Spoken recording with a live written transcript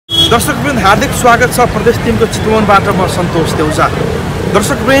दर्शकवृन्द हार्दिक स्वागत छ प्रदेश 3 को चितवनबाट म सन्तोष देउजा।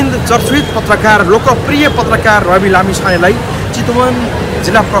 दर्शकवृन्द चर्चित पत्रकार लोकप्रिय पत्रकार रवि लामिछानेलाई चितवन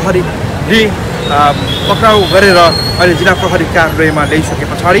जिल्ला प्रहरीले पक्राउ गरेर अहिले जिल्ला प्रहरी कार्यालयमा ल्याइसके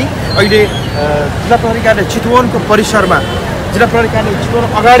पछाडि अहिले जिल्ला प्रहरी कार्यालय चितवनको परिसरमा जिल्ला प्रहरी कार्यालय चितवन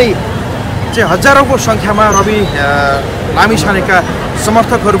अगाडि चाहिँ हजारौंको संख्यामा रवि लामिछानेका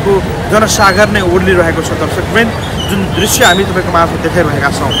समर्थकहरूको जनसागर नै ओर्लिरहेको छ। दर्शकवृन्द जुन दृश्य हामी तपाईको माझ देखाइरहेका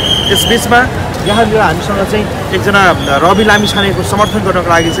छौं यसबीचमा यहाँनिर हामीसँग चाहिँ एकजना रवि लामिछानेको समर्थन गर्नको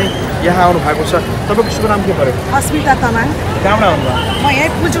लागि चाहिँ यहाँ आउनु भएको छ। तपाईको शुभ नाम के पर्यो? अस्मिता तामाङ। कहाँबाट आउनुभयो? म यही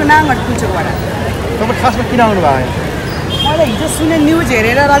पुल्चोक नाङगढ पुल्चोकबाट। तपाईँ खासमा किन आउनुभयो? मैले हिजो सुने न्युज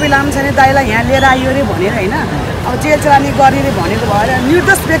हेरेर रवि लामिछाने दाइलाई यहाँ लिएर आइयो रे भनेर हैन, अब जेल चलानी गर्ने भनेको भएर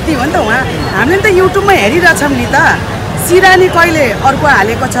निर्दोष व्यक्ति हो नि त उहाँ। हामीले त युट्युबमा हेरिरहेछौँ नि त, सिरानी कहिले अर्को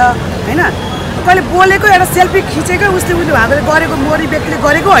हालेको छ हैन, कहिले बोलेको एउटा सेल्फी खिचेको उसले हामीले गरेको मोरी व्यक्तिले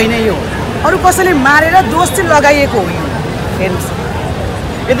गरेको होइन, यो अरू कसैले मारेर दोष चाहिँ लगाइएको हो यो। हेर्नुहोस्,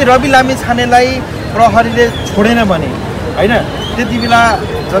 यदि रवि लामिछानेलाई प्रहरीले छोडेन भने हैन त्यति बेला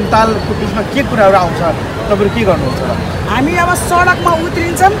जनताको बिचमा के कुराहरू आउँछ, तपाईहरु के गर्नुहुन्छ? हामी अब सडकमा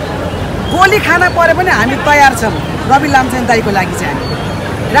उत्रिन्छौँ, गोली खान परे पनि हामी तयार छौँ रवि लामिछाने दाइको लागि चाहिँ।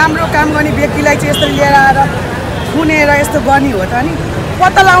 हामी राम्रो काम गर्ने व्यक्तिलाई चाहिँ यस्तो लिएर आएर थुनेर यस्तो गर्ने हो त अनि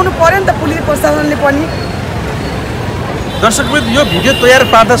पत्ता लगाउनु पर्यो नि त पुलिस प्रशासनले पनि। दर्शकवृन्द यो भिडियो तयार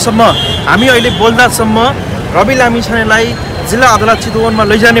पार्दासम्म हामी अहिले बोल्दासम्म रवि लामिछानेलाई जिल्ला अदालत चितवनमा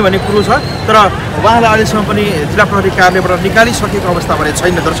लैजाने भन्ने कुरो छ, तर उहाँलाई अहिलेसम्म पनि जिल्ला प्रहरी कार्यालयबाट निकालिसकेको अवस्था भने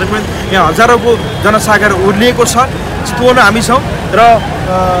छैन। दर्शकवृन्द यहाँ हजारौंको जनसागर ओर्लिएको छ, चितवनमा हामी छौँ र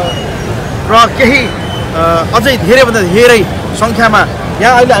केही अझै धेरैभन्दा धेरै सङ्ख्यामा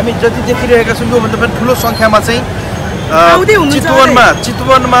यहाँ अहिले हामी जति देखिरहेका छौँ योभन्दा पनि ठुलो सङ्ख्यामा चाहिँ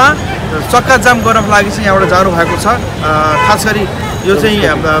चितवनमा चक्काजाम गर्नको लागि चाहिँ यहाँबाट जानुभएको छ। खास गरी यो चाहिँ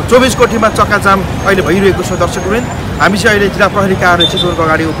 24 कोठीमा चक्काजाम अहिले भइरहेको छ। दर्शकवृन्द हामी चाहिँ अहिले जिल्ला प्रहरी कार्यालय चितवनको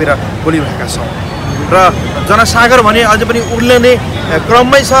अगाडि उभिएर बोलिरहेका छौँ र जनसागर भने अझै पनि उर्लने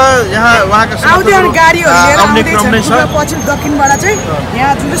क्रममै छ। यहाँ उहाँका गाडीहरू आउने क्रममै छ। पछि दक्षिणबाट चाहिँ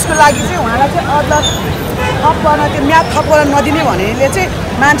यहाँ जुलुसको लागि चाहिँ उहाँलाई चाहिँ अझ थप गर्न त्यो म्याद थप गर्न नदिने भनेले चाहिँ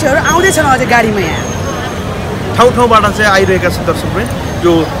मान्छेहरू आउँदैछन् अझै गाडीमा यहाँ ठाउँ-ठाउँबाट चाहिँ आइरहेका छन्। दर्शकवृन्द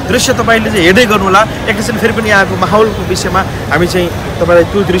यो दृश्य तपाईँले चाहिँ हेर्दै गर्नुहोला। एकैछिन फेरि पनि यहाँको माहौलको विषयमा हामी चाहिँ तपाईँलाई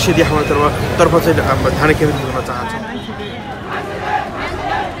त्यो दृश्य देखाउनतर्फ चाहिँ ध्यान केन्द्रित गर्न चाहन्छौँ।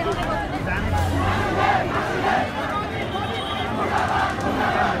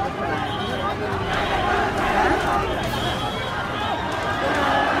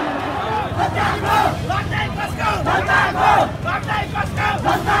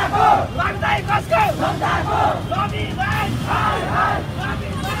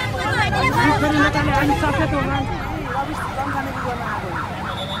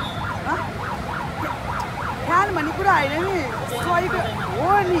 ख्याल भन्ने कुरा होइन नि, सहीको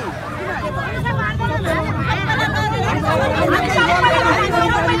हो नि।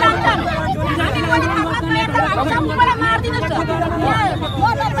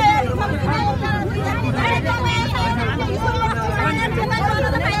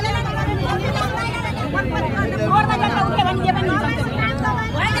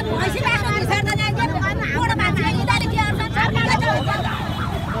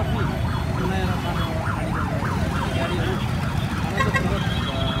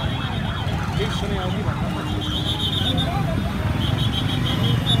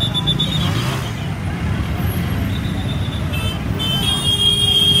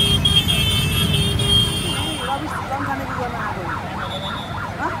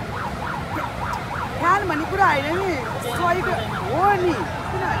 ख्याल भन्ने कुरा होइन नि, सहीको हो नि।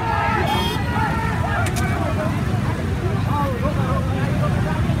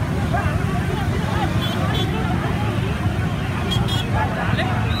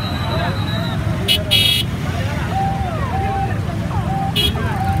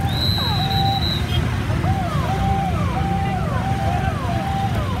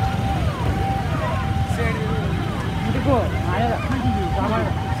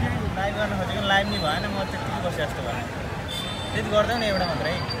 लाइभ नि भएन, म त्यति बसे जस्तो भयो। त्यति गर्दैन एउटा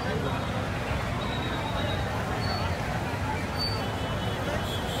मात्रै।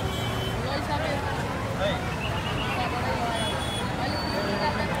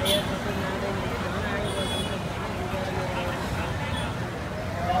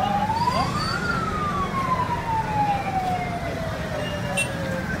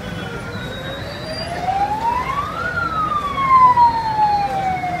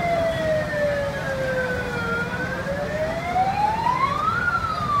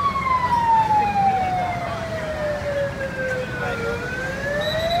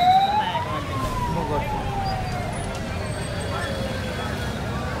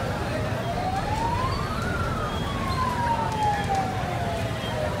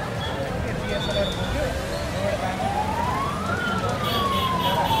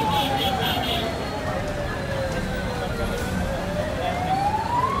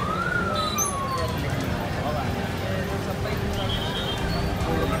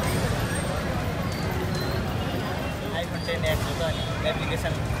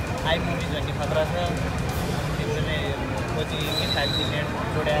 एप्लिकेसन आई मुभिज भन्ने खतरा छ एकदमै कोचिङ 5G नेट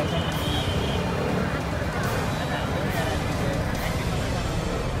जोडेको छ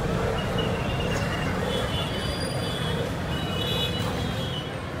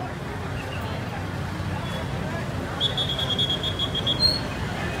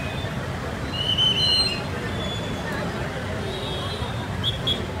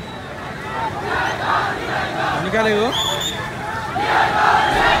निकालेको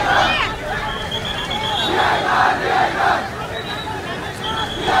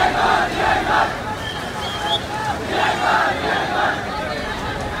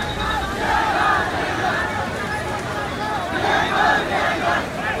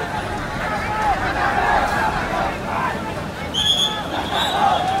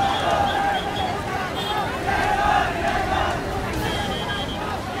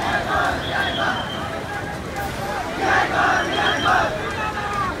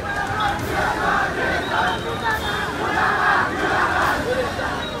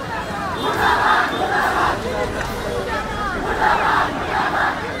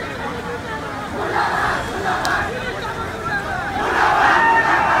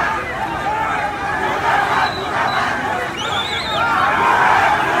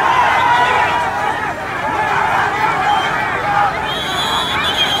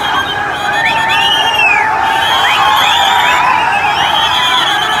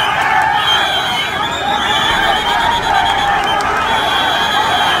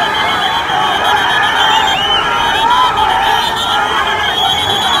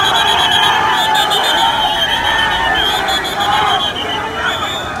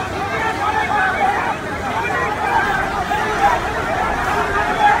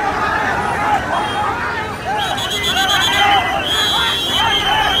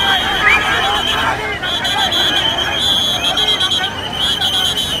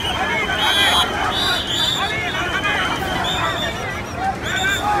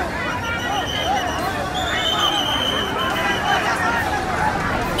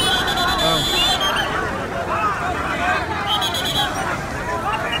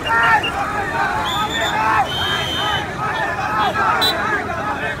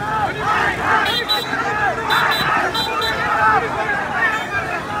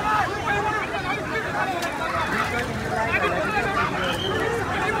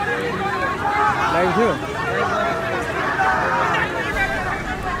लाग्यो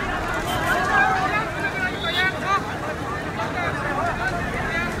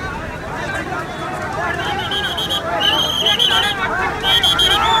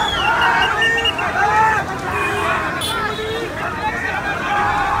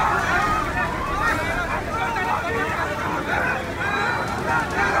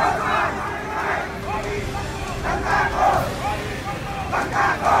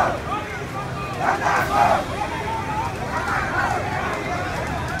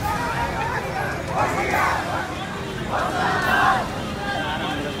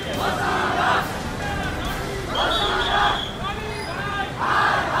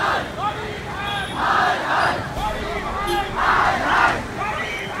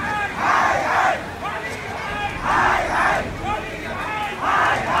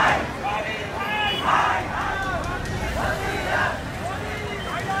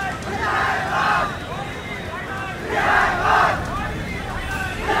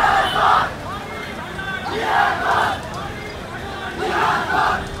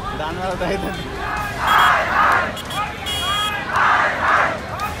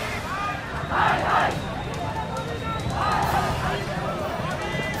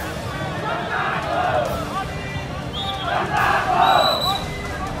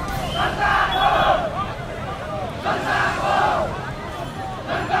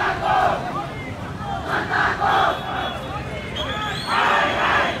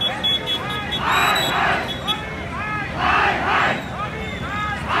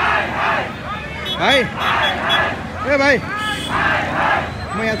भाई ए भाई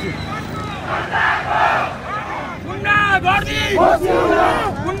म यहाँ छु गुण्डागर्दी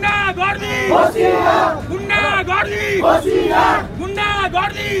गुण्डागर्दी गुण्डागर्दी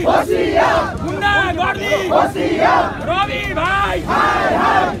गुण्डागर्दी गुण्डागर्दी रवि भाइ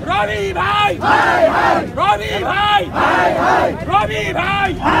रवि भाइ रवि भाइ रवि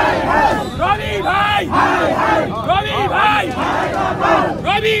भाइ रवि भाइ रवि भाइ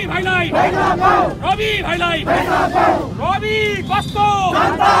रवि भाइलाई रवि भाइलाई रवि कस्तो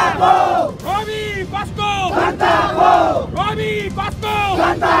रवि कस्तो रवि कस्तो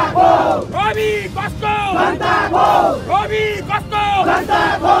रवि कस्तो रवि कस्तो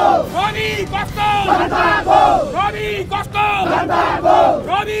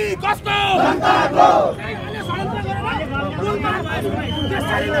रवि कस्तो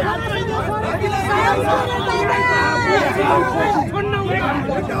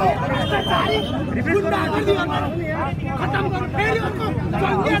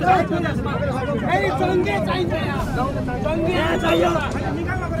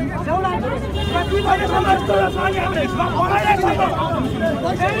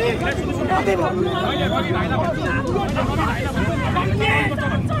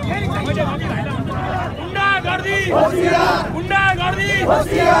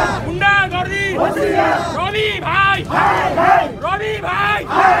गुण्डागर्दी रवि भाइ रवि भाइ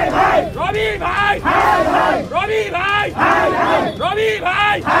रवि भाइ रवि भाइ रवि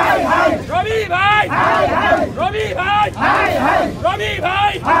भाइ रवि भाइ रवि भाइ रवि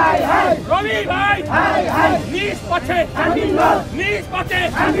भाइ रवि भाइ निष्पक्ष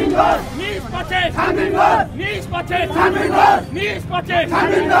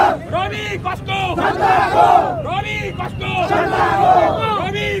रवि कस्तो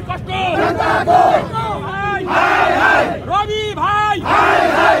रवि कस्तो रवि भाइ